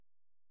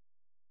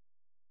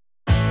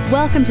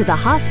Welcome to the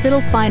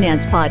Hospital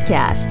Finance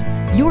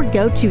Podcast, your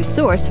go-to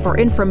source for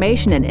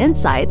information and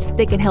insights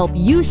that can help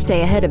you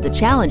stay ahead of the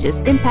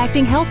challenges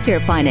impacting healthcare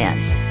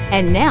finance.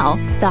 And now,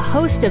 the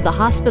host of the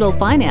Hospital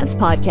Finance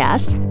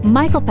Podcast,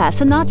 Michael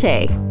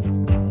Passanante.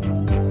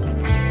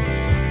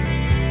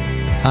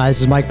 Hi,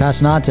 this is Mike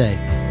Passanante,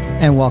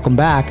 and welcome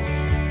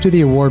back to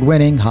the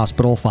award-winning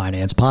Hospital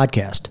Finance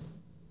Podcast.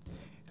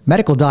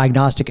 Medical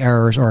diagnostic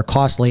errors are a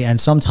costly and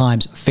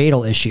sometimes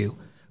fatal issue,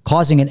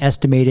 causing an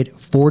estimated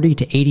 40,000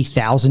 to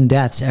 80,000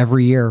 deaths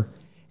every year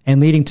and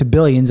leading to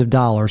billions of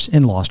dollars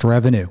in lost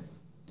revenue.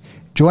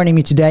 Joining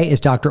me today is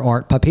Dr.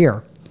 Art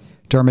Papier,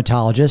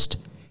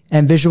 dermatologist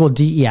and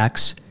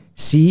VisualDx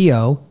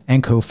CEO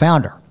and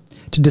co-founder,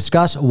 to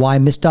discuss why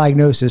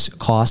misdiagnosis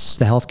costs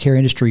the healthcare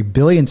industry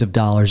billions of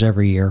dollars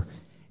every year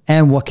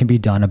and what can be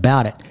done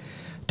about it.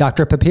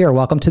 Dr. Papier,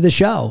 welcome to the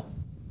show.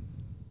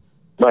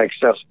 Mike,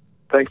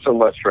 thanks so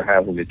much for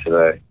having me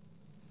today.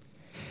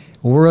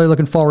 We're really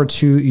looking forward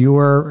to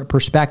your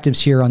perspectives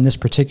here on this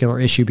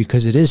particular issue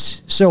because it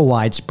is so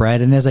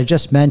widespread. And as I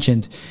just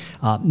mentioned,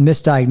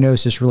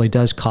 misdiagnosis really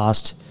does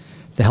cost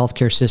the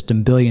healthcare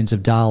system billions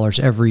of dollars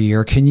every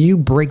year. Can you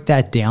break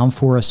that down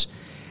for us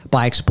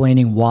by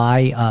explaining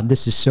why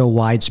this is so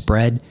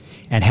widespread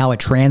and how it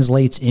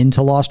translates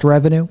into lost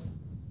revenue?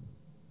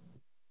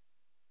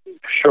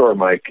 Sure,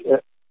 Mike.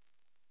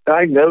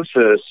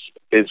 Diagnosis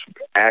is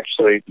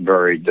actually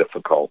very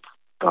difficult.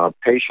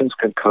 Patients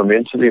can come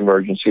into the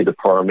emergency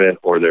department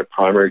or their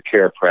primary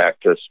care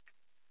practice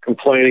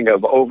complaining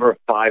of over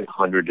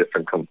 500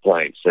 different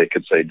complaints. They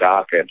could say,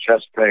 "Doc, I have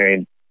chest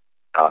pain.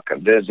 Doc,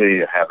 I'm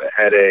dizzy. I have a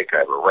headache. I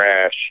have a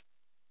rash."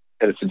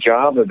 And it's the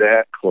job of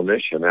that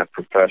clinician, that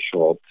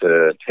professional,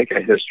 to take a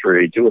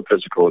history, do a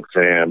physical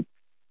exam,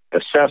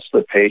 assess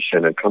the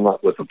patient, and come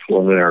up with a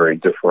preliminary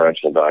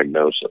differential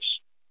diagnosis.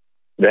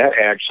 That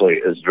actually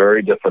is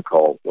very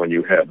difficult when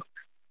you have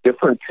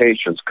different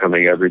patients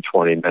coming every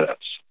 20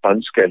 minutes,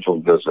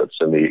 unscheduled visits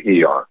in the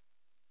ER.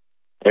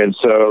 And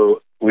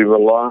so we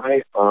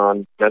rely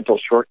on mental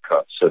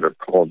shortcuts that are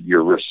called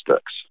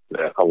heuristics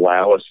that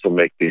allow us to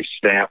make these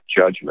snap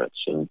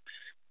judgments. And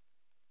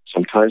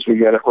sometimes we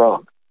get it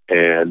wrong.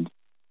 And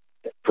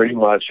pretty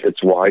much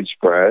it's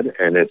widespread,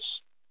 and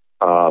it's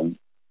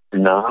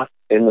not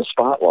in the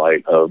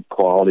spotlight of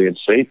quality and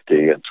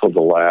safety until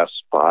the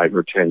last 5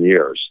 or 10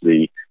 years.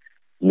 The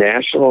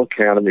National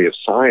Academy of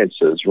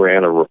Sciences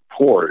ran a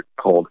report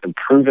called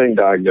Improving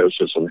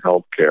Diagnosis in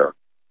Healthcare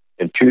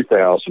in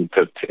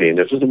 2015.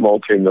 This is a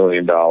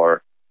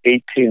multi-million-dollar,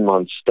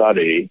 18-month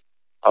study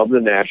of the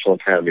National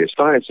Academy of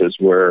Sciences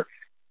where,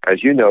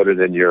 as you noted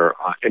in your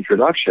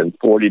introduction,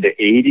 40,000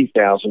 to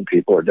 80,000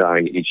 people are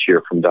dying each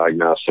year from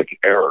diagnostic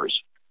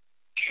errors.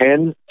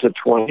 10 to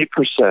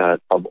 20%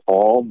 of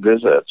all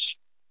visits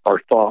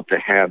are thought to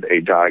have a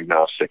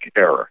diagnostic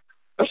error.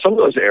 Now, some of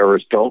those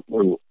errors don't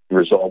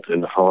result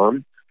in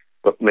harm,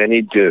 but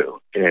many do.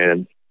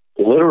 And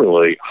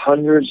literally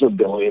hundreds of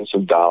billions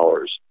of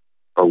dollars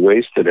are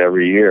wasted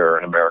every year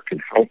in American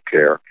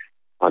healthcare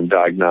on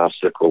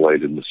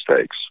diagnostic-related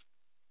mistakes.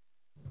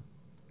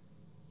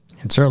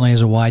 It certainly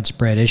is a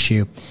widespread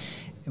issue.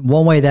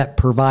 One way that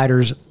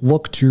providers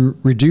look to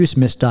reduce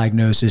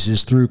misdiagnosis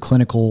is through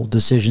clinical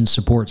decision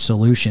support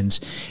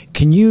solutions.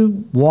 Can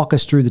you walk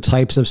us through the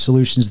types of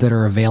solutions that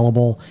are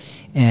available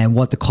and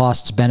what the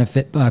cost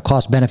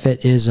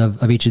benefit is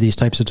of each of these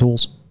types of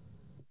tools?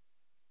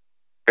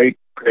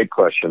 Great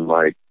question,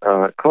 Mike.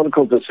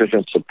 Clinical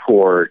decision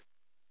support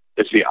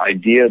is the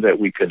idea that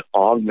we can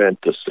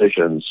augment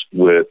decisions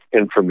with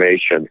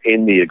information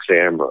in the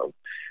exam room.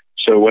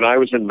 So when I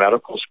was in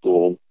medical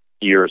school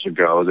years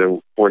ago, there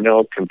were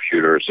no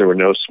computers, there were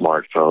no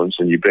smartphones,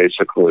 and you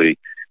basically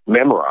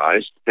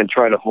memorized and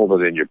try to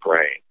hold it in your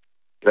brain.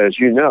 But as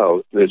you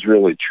know, there's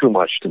really too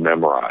much to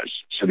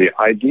memorize. So the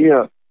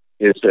idea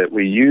is that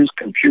we use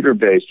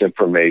computer-based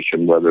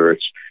information, whether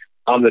it's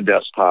on the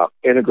desktop,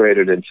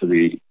 integrated into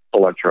the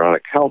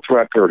electronic health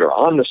record, or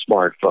on the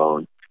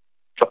smartphone,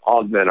 to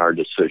augment our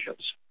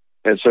decisions.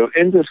 And so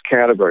in this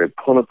category of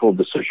clinical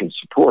decision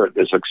support,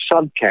 there's a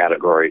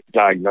subcategory,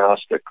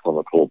 diagnostic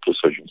clinical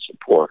decision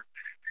support.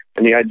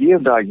 And the idea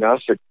of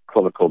diagnostic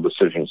clinical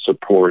decision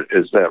support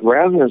is that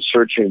rather than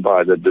searching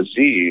by the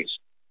disease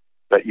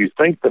that you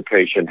think the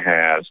patient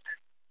has,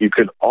 you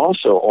could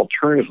also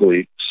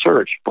alternatively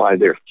search by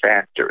their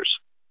factors,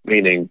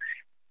 meaning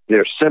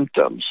their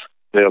symptoms,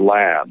 their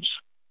labs,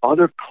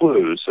 other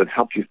clues that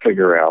help you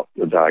figure out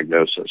the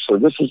diagnosis. So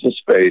this is a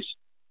space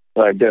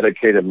that I've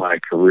dedicated my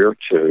career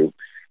to,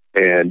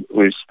 and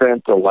we've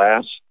spent the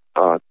last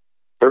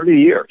 30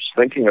 years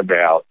thinking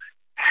about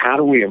how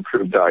do we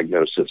improve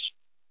diagnosis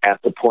at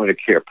the point of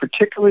care,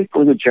 particularly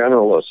for the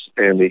generalists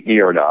and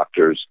the ER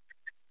doctors.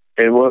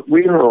 And what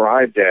we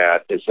arrived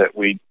at is that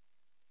we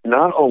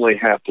not only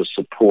have to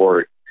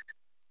support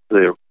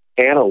the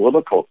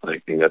analytical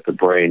thinking that the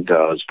brain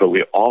does, but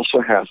we also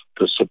have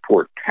to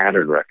support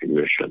pattern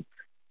recognition.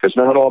 Because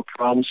not all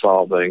problem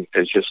solving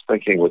is just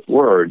thinking with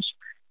words.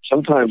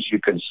 Sometimes you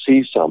can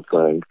see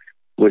something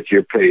with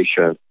your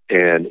patient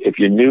And if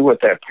you knew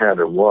what that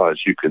pattern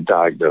was, you could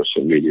diagnose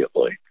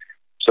immediately.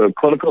 So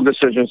clinical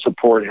decision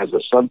support has a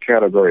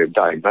subcategory of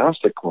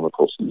diagnostic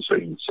clinical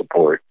decision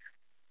support.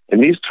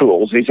 And these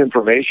tools, these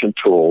information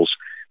tools,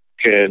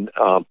 can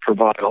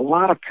provide a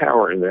lot of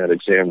power in that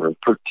exam room,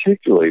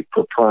 particularly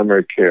for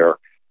primary care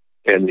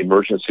and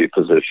emergency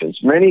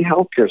physicians. Many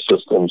healthcare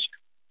systems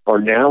are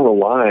now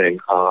relying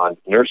on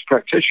nurse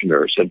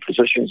practitioners and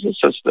physician's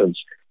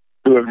assistants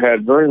who have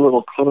had very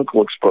little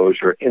clinical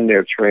exposure in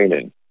their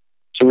training.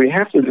 So we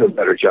have to do a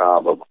better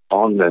job of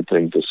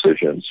augmenting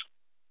decisions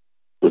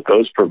with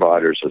those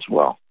providers as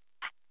well.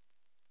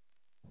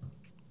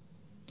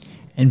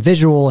 And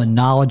visual and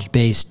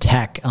knowledge-based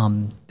tech,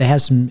 they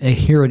have some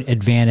inherent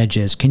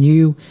advantages. Can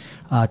you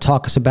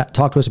talk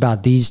to us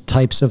about these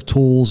types of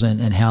tools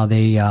and how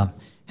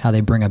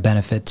they bring a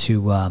benefit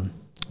to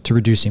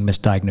reducing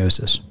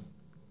misdiagnosis?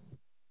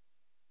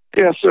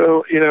 Yeah,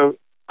 so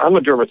I'm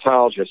a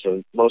dermatologist,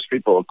 and most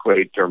people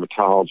equate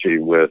dermatology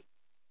with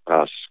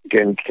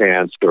skin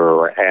cancer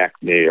or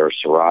acne or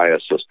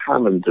psoriasis,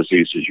 common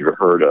diseases you've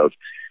heard of.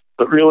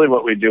 But really,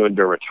 what we do in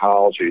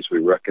dermatology is we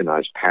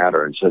recognize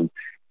patterns, and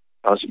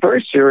some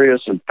very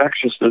serious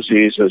infectious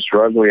diseases,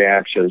 drug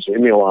reactions,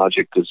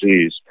 immunologic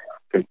disease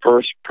can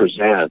first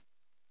present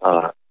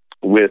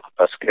with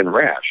a skin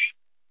rash.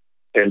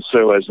 And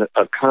so as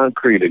a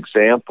concrete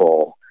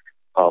example,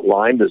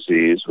 Lyme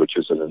disease, which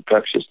is an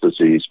infectious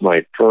disease,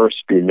 might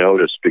first be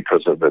noticed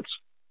because of its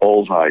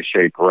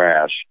bullseye-shaped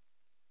rash.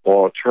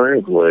 Or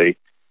alternatively,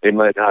 it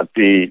might not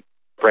be,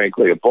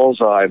 frankly, a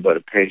bullseye, but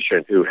a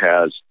patient who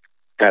has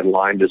had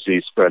Lyme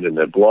disease spread in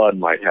their blood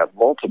might have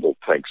multiple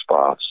pink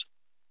spots.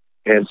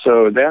 And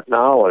so that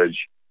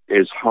knowledge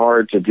is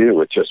hard to do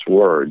with just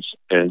words.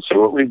 And so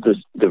what we've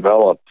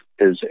developed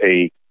is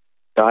a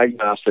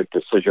diagnostic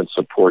decision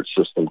support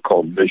system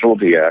called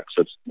VisualDx.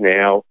 It's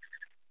now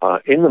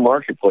in the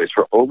marketplace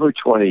for over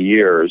 20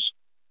 years,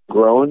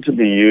 grown to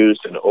be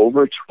used in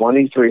over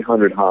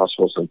 2,300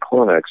 hospitals and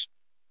clinics,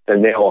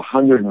 and now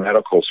more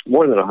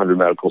than 100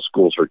 medical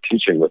schools are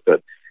teaching with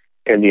it.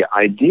 And the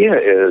idea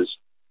is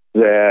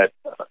that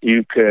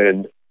you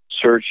can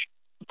search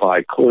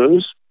by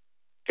clues,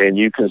 and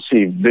you can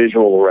see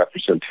visual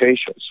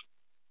representations.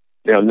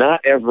 Now,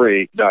 not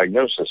every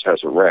diagnosis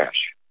has a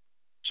rash.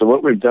 So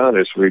what we've done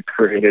is we've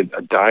created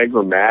a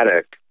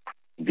diagrammatic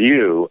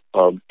view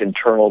of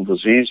internal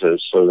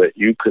diseases so that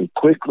you can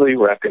quickly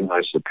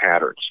recognize the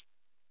patterns.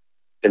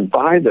 And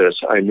by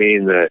this, I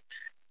mean that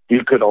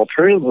you could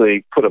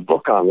alternatively put a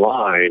book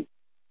online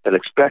and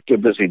expect a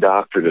busy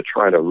doctor to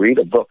try to read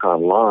a book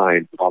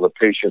online while the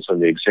patient's in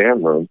the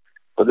exam room,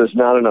 but there's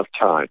not enough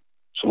time.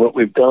 So what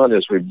we've done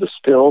is we've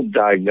distilled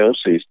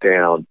diagnoses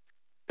down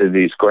to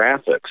these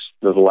graphics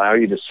that allow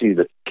you to see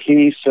the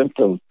key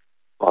symptom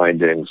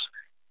findings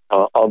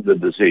of the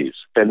disease.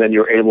 And then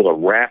you're able to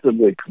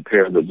rapidly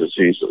compare the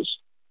diseases.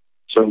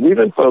 So we've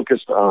been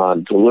focused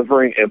on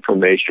delivering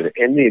information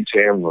in the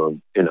exam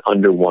room in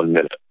under 1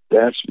 minute.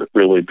 That's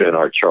really been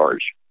our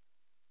charge.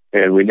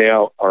 And we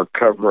now are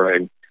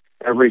covering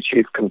every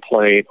chief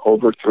complaint,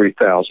 over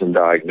 3,000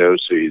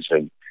 diagnoses,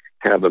 and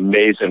have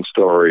amazing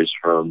stories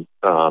from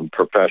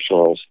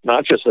professionals,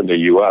 not just in the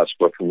U.S.,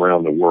 but from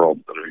around the world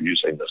that are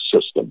using this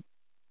system.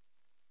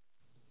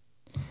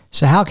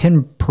 So how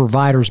can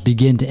providers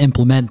begin to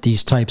implement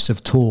these types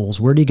of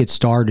tools? Where do you get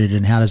started,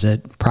 and how does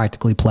it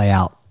practically play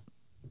out?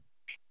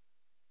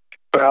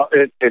 Well,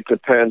 it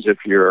depends if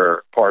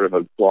you're part of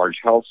a large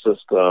health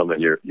system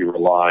and you're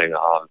relying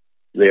on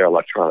their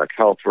electronic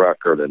health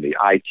record and the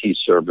IT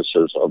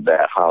services of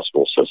that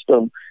hospital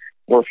system,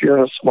 or if you're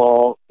in a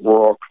small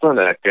rural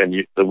clinic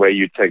and the way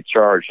you take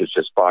charge is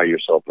just buy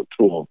yourself a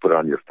tool and put it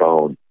on your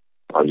phone,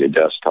 on your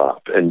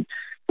desktop. And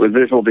with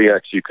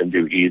VisualDx, you can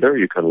do either.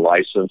 You can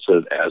license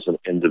it as an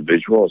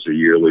individual, as a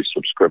yearly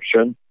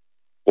subscription,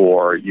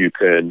 or you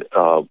can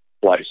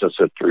license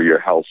it through your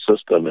health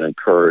system and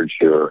encourage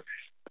your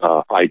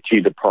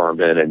IT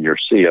department and your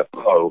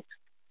CFO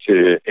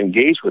to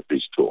engage with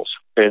these tools.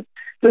 And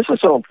this is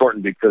so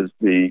important because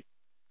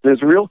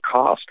there's real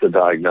cost to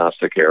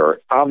diagnostic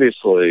error.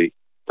 Obviously,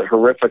 the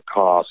horrific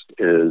cost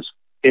is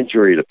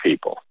injury to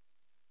people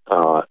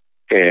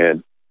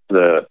and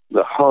the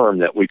harm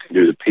that we can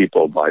do to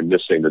people by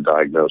missing the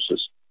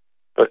diagnosis.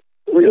 But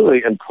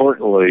really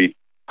importantly,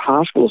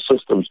 hospital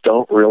systems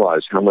don't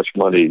realize how much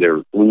money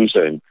they're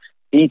losing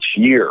each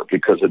year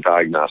because of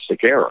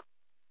diagnostic error.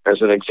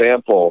 As an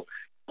example,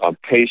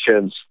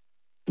 patients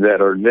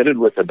that are admitted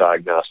with a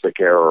diagnostic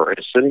error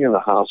and sitting in the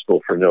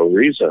hospital for no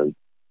reason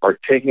are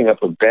taking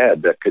up a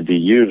bed that could be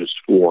used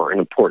for an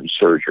important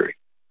surgery.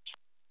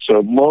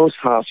 So most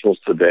hospitals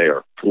today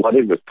are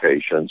flooded with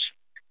patients,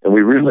 and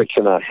we really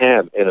cannot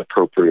have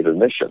inappropriate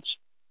admissions.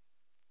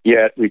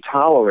 Yet we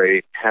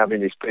tolerate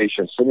having these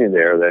patients sitting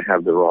there that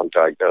have the wrong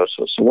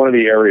diagnosis. So one of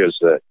the areas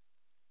that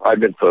I've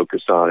been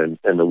focused on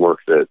in the work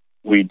that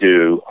we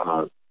do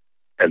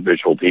at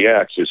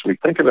VisualDx is we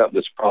think about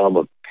this problem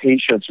of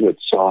patients with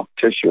soft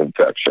tissue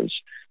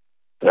infections.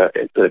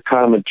 The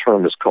common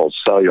term is called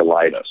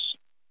cellulitis.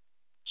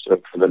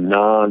 So for the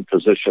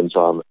non-physicians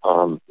on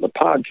the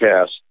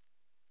podcast,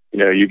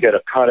 you get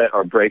a cut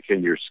or break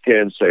in your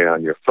skin, say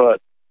on your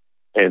foot,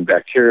 and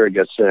bacteria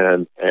gets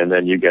in, and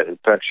then you get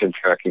infection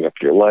tracking up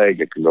your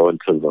leg. It can go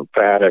into the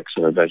lymphatics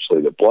and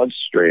eventually the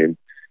bloodstream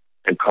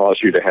and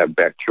cause you to have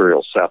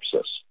bacterial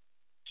sepsis.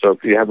 So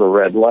if you have a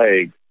red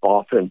leg,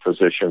 often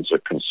physicians are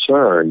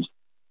concerned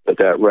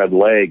that red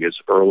leg is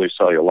early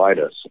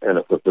cellulitis. And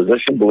if the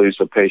physician believes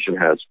the patient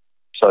has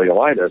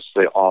cellulitis,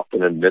 they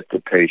often admit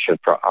the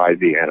patient for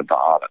IV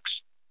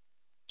antibiotics.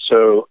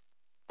 So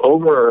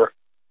over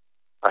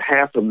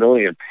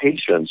 500,000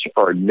 patients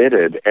are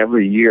admitted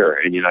every year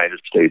in the United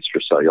States for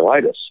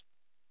cellulitis.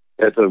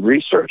 And the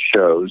research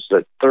shows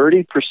that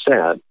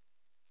 30%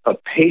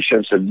 of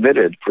patients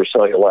admitted for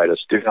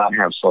cellulitis do not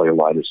have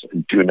cellulitis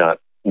and do not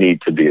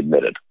need to be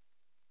admitted.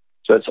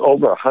 So it's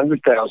over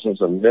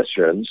 100,000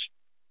 admissions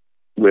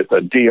with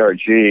a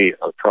DRG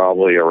of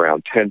probably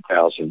around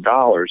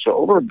 $10,000. So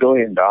over $1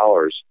 billion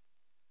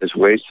is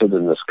wasted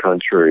in this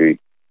country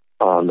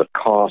on the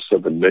cost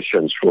of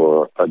admissions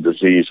for a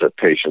disease that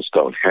patients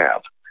don't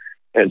have.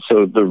 And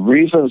so the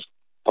reasons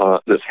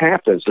this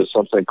happens is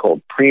something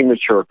called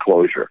premature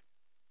closure.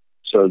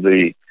 So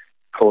the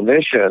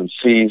clinician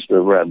sees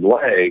the red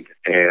leg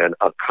and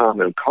a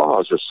common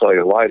cause is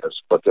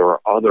cellulitis, but there are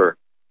other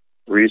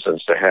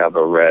reasons to have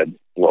a red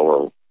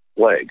lower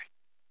leg.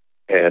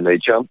 And they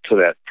jump to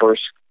that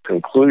first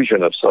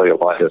conclusion of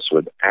cellulitis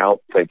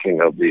without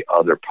thinking of the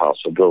other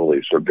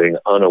possibilities or being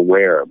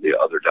unaware of the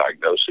other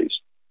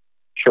diagnoses.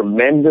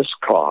 Tremendous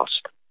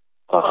cost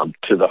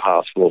to the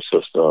hospital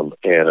system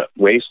and a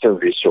waste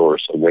of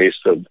resource, a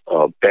waste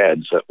of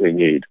beds that we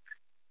need.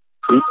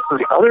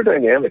 The other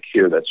dynamic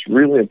here that's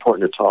really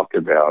important to talk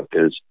about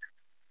is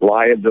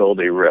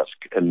liability risk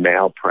and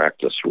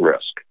malpractice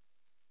risk.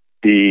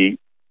 The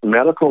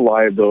medical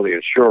liability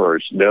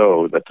insurers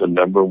know that the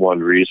number one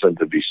reason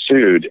to be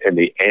sued in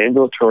the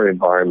ambulatory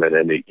environment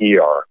and the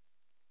ER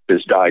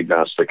is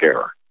diagnostic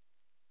error.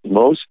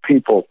 Most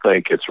people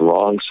think it's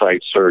wrong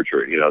site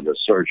surgery. The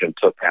surgeon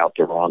took out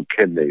the wrong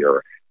kidney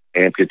or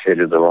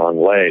amputated the wrong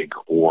leg,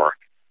 or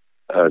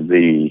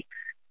the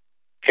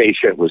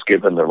patient was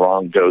given the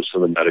wrong dose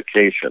of the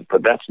medication.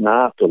 But that's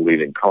not the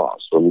leading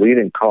cause. The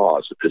leading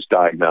cause is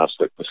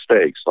diagnostic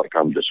mistakes like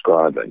I'm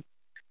describing.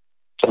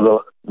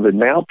 So the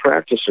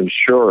malpractice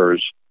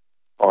insurers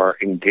are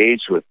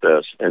engaged with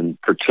this and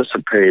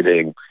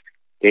participating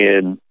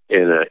in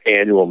an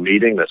annual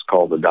meeting that's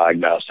called the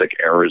Diagnostic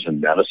Errors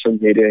in Medicine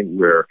meeting,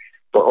 where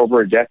for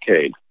over a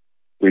decade,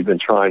 we've been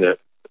trying to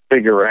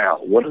figure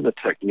out what are the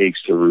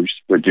techniques to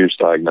reduce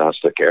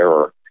diagnostic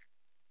error.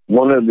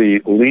 One of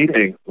the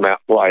leading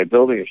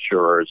liability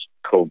insurers,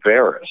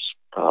 Coverys,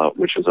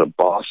 which is a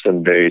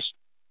Boston-based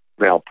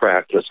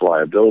malpractice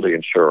liability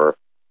insurer,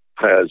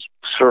 has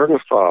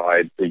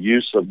certified the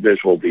use of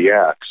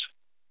VisualDx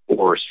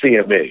or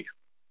CME.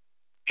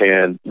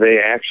 And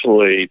they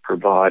actually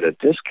provide a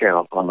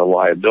discount on the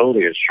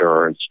liability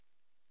insurance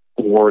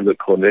for the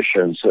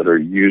clinicians that are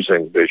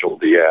using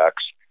VisualDx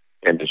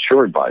and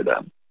insured by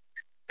them.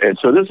 And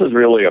so this is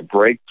really a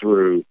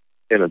breakthrough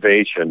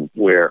innovation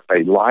where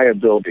a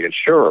liability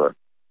insurer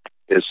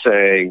is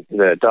saying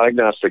that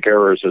diagnostic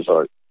errors is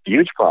a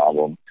huge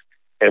problem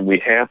and we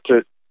have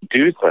to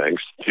do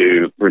things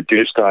to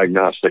reduce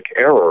diagnostic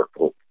error,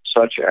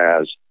 such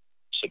as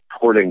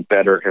supporting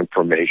better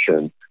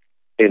information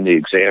in the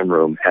exam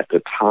room at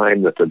the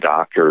time that the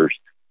doctor's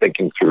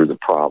thinking through the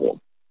problem.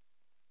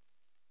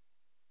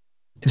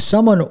 If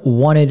someone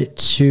wanted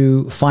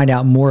to find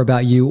out more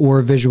about you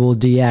or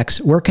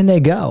VisualDx, where can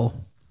they go?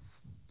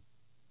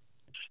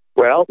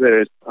 Well,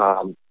 there's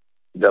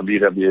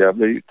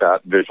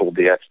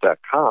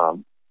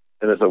www.visualdx.com,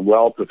 and there's a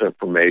wealth of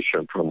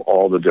information from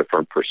all the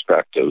different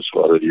perspectives,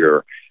 whether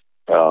you're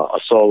a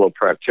solo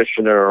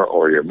practitioner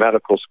or your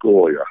medical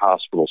school or your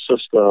hospital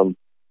system.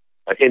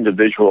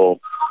 Individual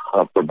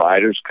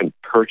providers can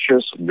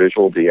purchase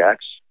VisualDx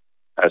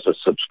as a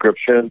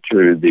subscription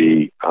through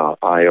the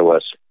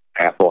iOS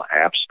Apple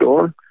App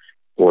Store,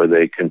 or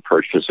they can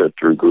purchase it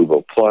through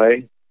Google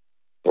Play,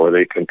 or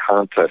they can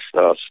contact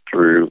us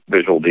through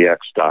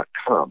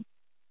visualdx.com.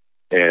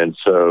 And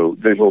so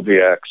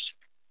VisualDx,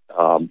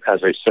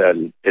 as I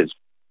said, is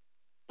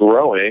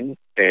growing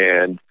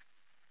and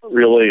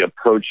really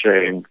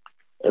approaching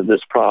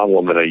this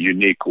problem in a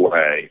unique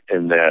way,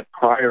 in that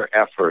prior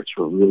efforts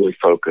were really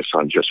focused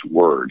on just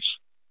words.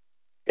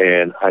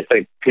 And I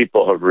think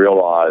people have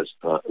realized,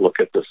 look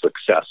at the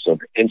success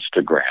of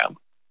Instagram,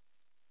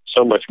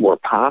 so much more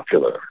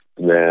popular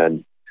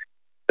than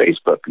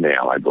Facebook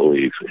now, I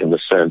believe, in the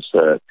sense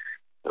that,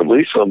 at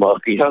least among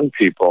young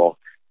people,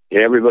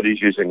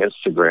 everybody's using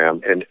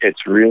Instagram, and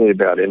it's really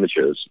about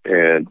images.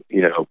 And,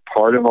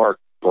 part of our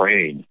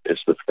brain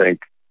is to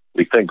think,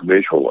 we think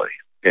visually,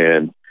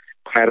 and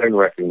pattern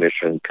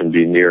recognition can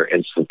be near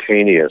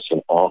instantaneous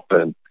and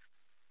often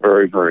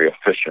very, very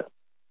efficient.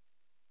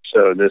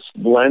 So this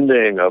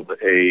blending of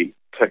a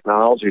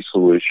technology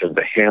solution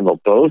to handle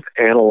both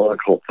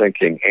analytical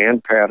thinking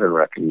and pattern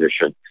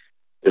recognition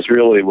is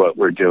really what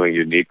we're doing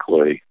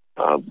uniquely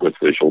with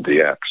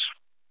VisualDx.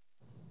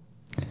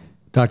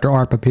 Dr.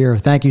 Art Papier,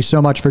 thank you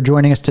so much for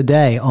joining us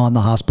today on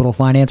the Hospital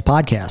Finance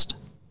Podcast.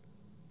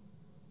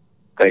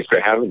 Thanks for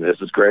having me.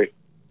 This is great.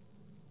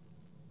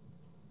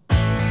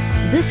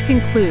 This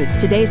concludes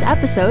today's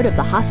episode of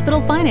the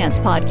Hospital Finance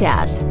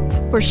Podcast.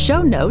 For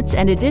show notes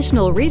and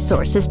additional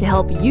resources to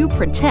help you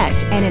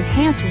protect and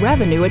enhance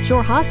revenue at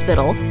your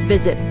hospital,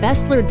 visit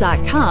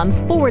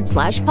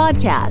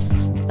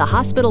Bessler.com/podcasts. The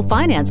Hospital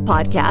Finance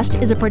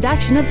Podcast is a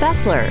production of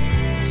Bessler.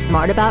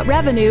 Smart about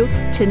revenue,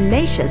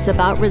 tenacious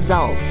about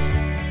results.